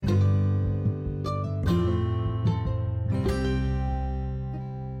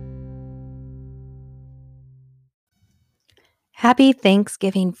Happy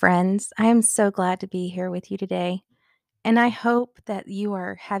Thanksgiving, friends. I am so glad to be here with you today, and I hope that you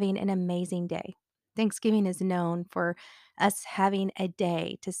are having an amazing day. Thanksgiving is known for us having a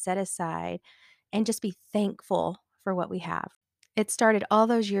day to set aside and just be thankful for what we have. It started all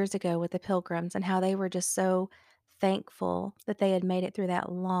those years ago with the Pilgrims and how they were just so thankful that they had made it through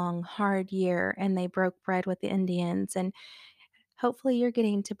that long, hard year and they broke bread with the Indians. And hopefully, you're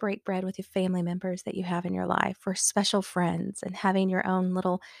getting to break bread with your family members that you have in your life or special friends and having your own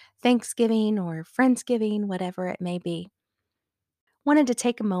little Thanksgiving or Friendsgiving, whatever it may be. Wanted to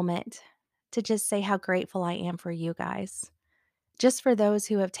take a moment to just say how grateful I am for you guys. Just for those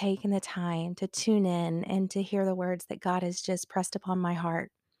who have taken the time to tune in and to hear the words that God has just pressed upon my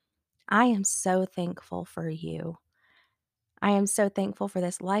heart. I am so thankful for you. I am so thankful for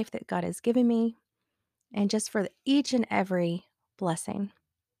this life that God has given me and just for each and every blessing.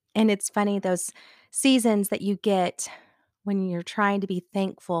 And it's funny, those seasons that you get when you're trying to be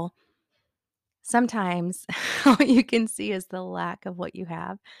thankful, sometimes all you can see is the lack of what you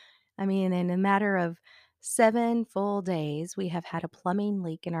have. I mean, in a matter of 7 full days, we have had a plumbing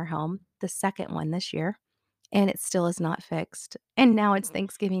leak in our home, the second one this year, and it still is not fixed. And now it's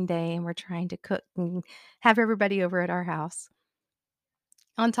Thanksgiving Day, and we're trying to cook and have everybody over at our house.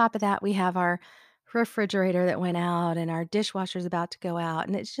 On top of that, we have our refrigerator that went out and our dishwasher's about to go out,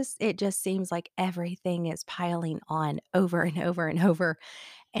 and it just seems like everything is piling on over and over and over,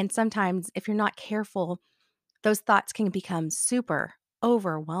 and sometimes if you're not careful, those thoughts can become super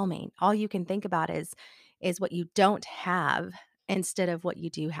overwhelming. All you can think about is what you don't have instead of what you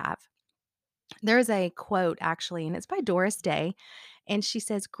do have. There's a quote actually, and it's by Doris Day, and she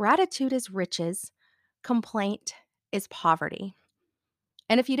says, "Gratitude is riches, complaint is poverty."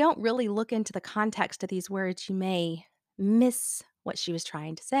 And if you don't really look into the context of these words, you may miss what she was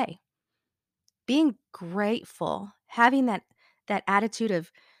trying to say. Being grateful, having that attitude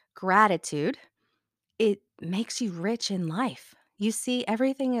of gratitude, it makes you rich in life. You see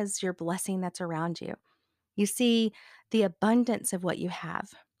everything as your blessing that's around you. You see the abundance of what you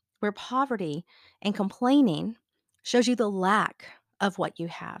have, where poverty and complaining shows you the lack of what you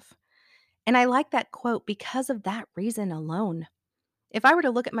have. And I like that quote because of that reason alone. If I were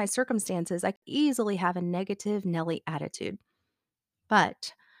to look at my circumstances, I could easily have a negative Nelly attitude.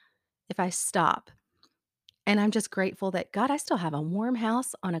 But if I stop and I'm just grateful that God, I still have a warm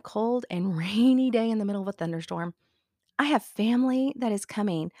house on a cold and rainy day in the middle of a thunderstorm. I have family that is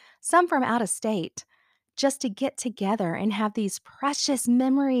coming, some from out of state, just to get together and have these precious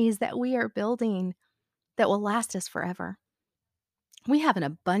memories that we are building that will last us forever. We have an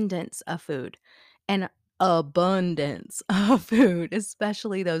abundance of food, an abundance of food,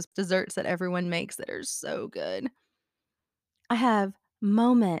 especially those desserts that everyone makes that are so good. I have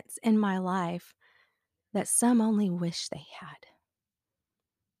moments in my life that some only wish they had.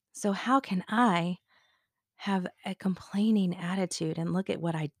 So, how can I have a complaining attitude and look at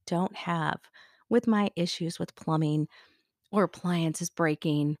what I don't have with my issues with plumbing or appliances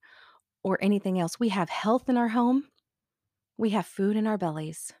breaking or anything else? We have health in our home, we have food in our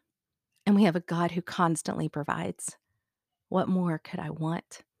bellies, and we have a God who constantly provides. What more could I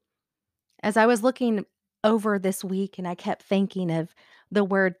want? As I was looking over this week and I kept thinking of the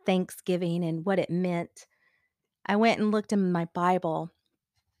word Thanksgiving and what it meant, I went and looked in my Bible,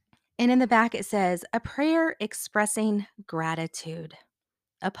 and in the back it says, "A prayer expressing gratitude,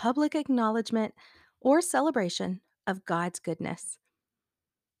 a public acknowledgement or celebration of God's goodness."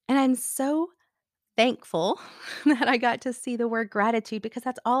 And I'm so thankful that I got to see the word gratitude because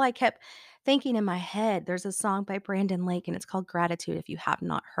that's all I kept thinking in my head. There's a song by Brandon Lake and it's called Gratitude. If you have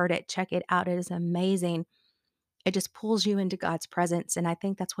not heard it, check it out. It is amazing. It just pulls you into God's presence. And I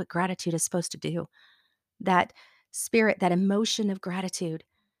think that's what gratitude is supposed to do. That spirit, that emotion of gratitude,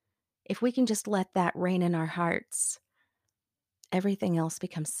 if we can just let that reign in our hearts, everything else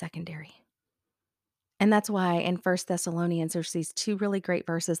becomes secondary. And that's why in First Thessalonians, there's these two really great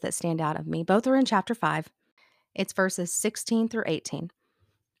verses that stand out of me. Both are in chapter 5. It's verses 16 through 18.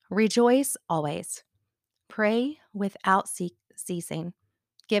 Rejoice always. Pray without ceasing.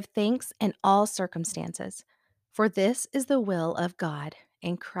 Give thanks in all circumstances, for this is the will of God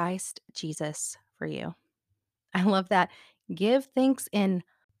in Christ Jesus for you. I love that. Give thanks in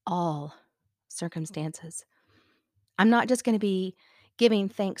all circumstances. I'm not just going to be giving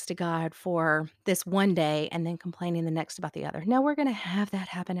thanks to God for this one day and then complaining the next about the other. No, we're going to have that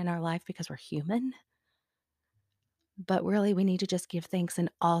happen in our life because we're human. But really, we need to just give thanks in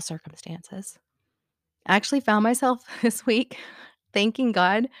all circumstances. I actually found myself this week thanking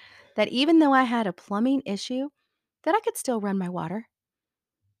God that even though I had a plumbing issue, that I could still run my water.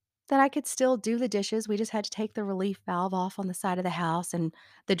 that I could still do the dishes. We just had to take the relief valve off on the side of the house and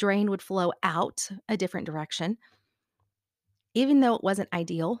the drain would flow out a different direction. Even though it wasn't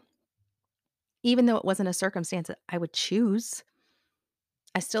ideal, even though it wasn't a circumstance that I would choose,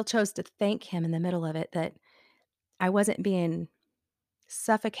 I still chose to thank him in the middle of it that I wasn't being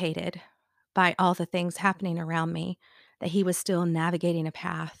suffocated by all the things happening around me, that he was still navigating a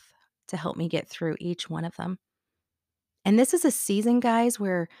path to help me get through each one of them. And this is a season, guys,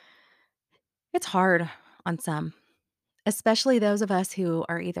 where it's hard on some, especially those of us who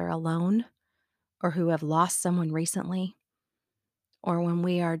are either alone or who have lost someone recently, or when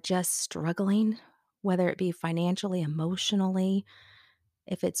we are just struggling, whether it be financially, emotionally.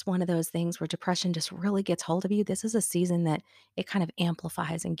 If it's one of those things where depression just really gets hold of you, this is a season that it kind of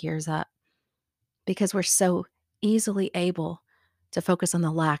amplifies and gears up because we're so easily able to focus on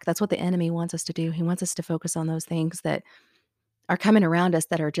the lack. That's what the enemy wants us to do. He wants us to focus on those things that are coming around us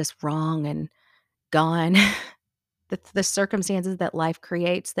that are just wrong and gone. The circumstances that life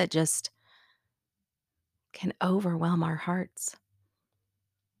creates that just can overwhelm our hearts.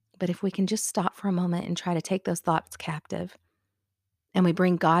 But if we can just stop for a moment and try to take those thoughts captive and we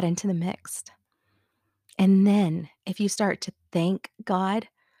bring God into the mix, and then if you start to thank God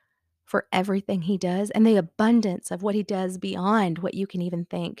for everything he does and the abundance of what he does beyond what you can even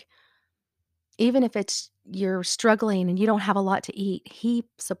think, even if it's you're struggling and you don't have a lot to eat, he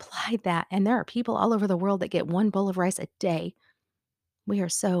supplied that. And there are people all over the world that get one bowl of rice a day. We are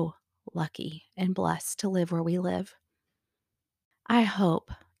so lucky and blessed to live where we live. I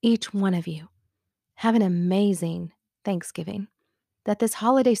hope each one of you have an amazing Thanksgiving, that this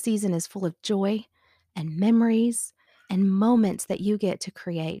holiday season is full of joy and memories and moments that you get to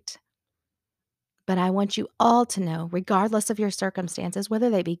create. But I want you all to know, regardless of your circumstances,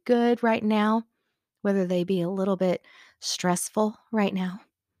 whether they be good right now, whether they be a little bit stressful right now,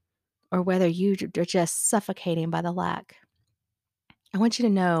 or whether are just suffocating by the lack, I want you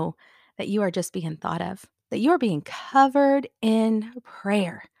to know that you are just being thought of, that you are being covered in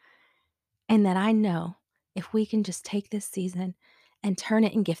prayer. And that I know if we can just take this season and turn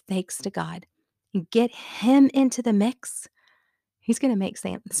it and give thanks to God and get Him into the mix, He's going to make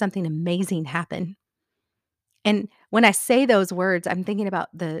something amazing happen. And when I say those words, I'm thinking about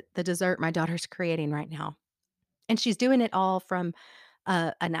the dessert my daughter's creating right now. And she's doing it all from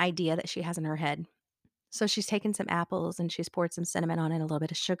an idea that she has in her head. So she's taken some apples and she's poured some cinnamon on it, a little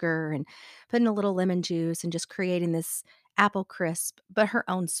bit of sugar, and putting a little lemon juice and just creating this apple crisp, but her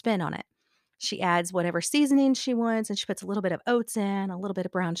own spin on it. She adds whatever seasoning she wants and she puts a little bit of oats in, a little bit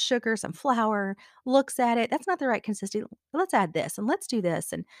of brown sugar, some flour, looks at it. That's not the right consistency. Let's add this and let's do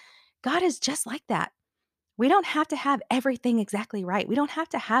this. And God is just like that. We don't have to have everything exactly right. We don't have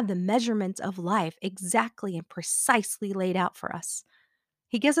to have the measurements of life exactly and precisely laid out for us.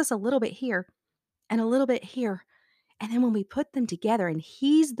 He gives us a little bit here and a little bit here. And then when we put them together and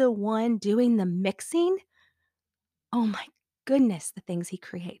he's the one doing the mixing, oh my goodness, the things he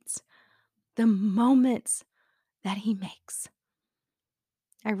creates, the moments that he makes.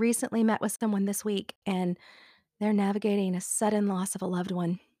 I recently met with someone this week and they're navigating a sudden loss of a loved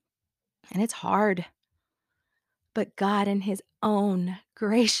one. And it's hard, but God, in his own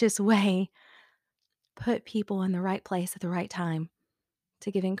gracious way, put people in the right place at the right time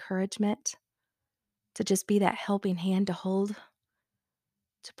to give encouragement, to just be that helping hand to hold,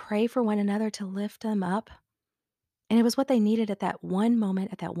 to pray for one another, to lift them up. And it was what they needed at that one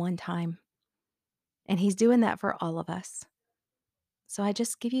moment, at that one time. And he's doing that for all of us. So I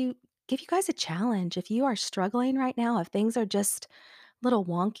just give you guys a challenge. If you are struggling right now, if things are just a little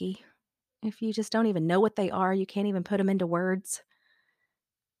wonky, if you just don't even know what they are, you can't even put them into words,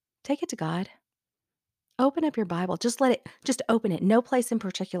 take it to God. Open up your Bible. Just open it, no place in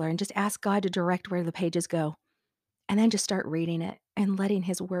particular, and just ask God to direct where the pages go. And then just start reading it and letting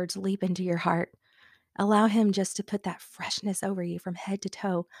his words leap into your heart. Allow him just to put that freshness over you from head to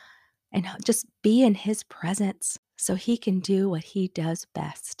toe and just be in his presence so he can do what he does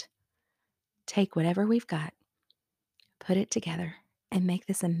best. Take whatever we've got, put it together, and make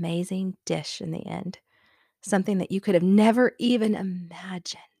this amazing dish in the end. Something that you could have never even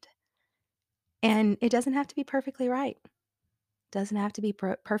imagined. And it doesn't have to be perfectly right. Doesn't have to be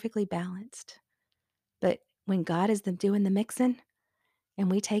perfectly balanced. But when God is doing the mixing and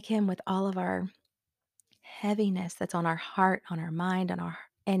we take him with all of our heaviness that's on our heart, on our mind,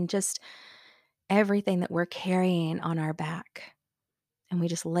 and just everything that we're carrying on our back, and we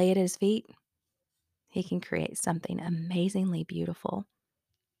just lay it at his feet, he can create something amazingly beautiful.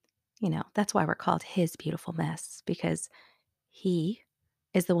 That's why we're called his beautiful mess, because he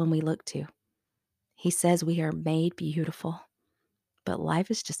is the one we look to. He says we are made beautiful. but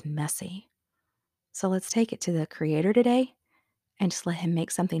life is just messy. So let's take it to the Creator today and just let Him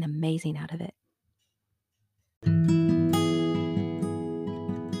make something amazing out of it.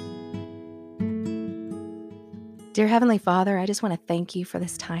 Dear Heavenly Father, I just want to thank you for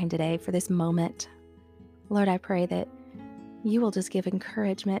this time today, for this moment. Lord, I pray that you will just give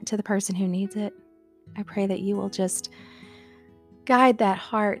encouragement to the person who needs it. I pray that you will just guide that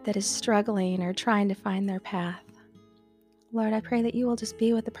heart that is struggling or trying to find their path. Lord, I pray that you will just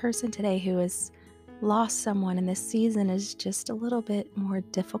be with the person today who has lost someone and this season is just a little bit more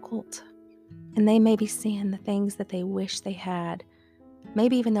difficult. And they may be seeing the things that they wish they had,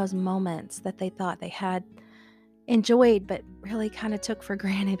 maybe even those moments that they thought they had enjoyed but really kind of took for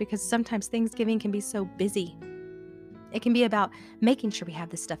granted, because sometimes Thanksgiving can be so busy. It can be about making sure we have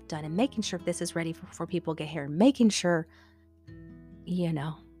this stuff done and making sure this is ready for people get here, making sure,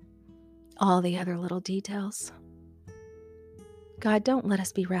 all the other little details. God, don't let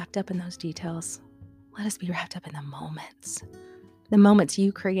us be wrapped up in those details. Let us be wrapped up in the moments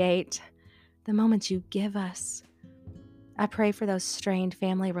you create, the moments you give us. I pray for those strained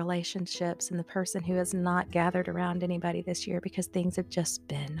family relationships and the person who has not gathered around anybody this year because things have just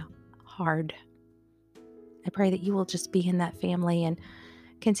been hard. I pray that you will just be in that family and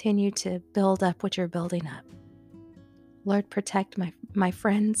continue to build up what you're building up. Lord, protect my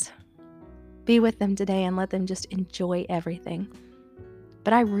friends. Be with them today and let them just enjoy everything.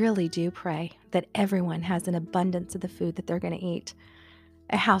 But I really do pray that everyone has an abundance of the food that they're going to eat.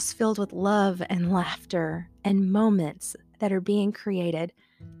 A house filled with love and laughter and moments that are being created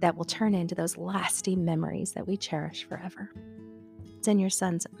that will turn into those lasting memories that we cherish forever. It's in your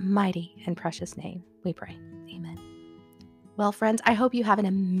Son's mighty and precious name we pray. Amen. Well, friends, I hope you have an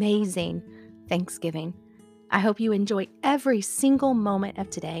amazing Thanksgiving. I hope you enjoy every single moment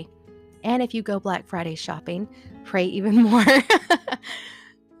of today. And if you go Black Friday shopping, pray even more.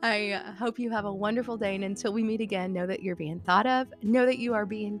 I hope you have a wonderful day. And until we meet again, know that you're being thought of, know that you are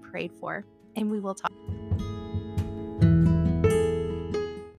being prayed for, and we will talk.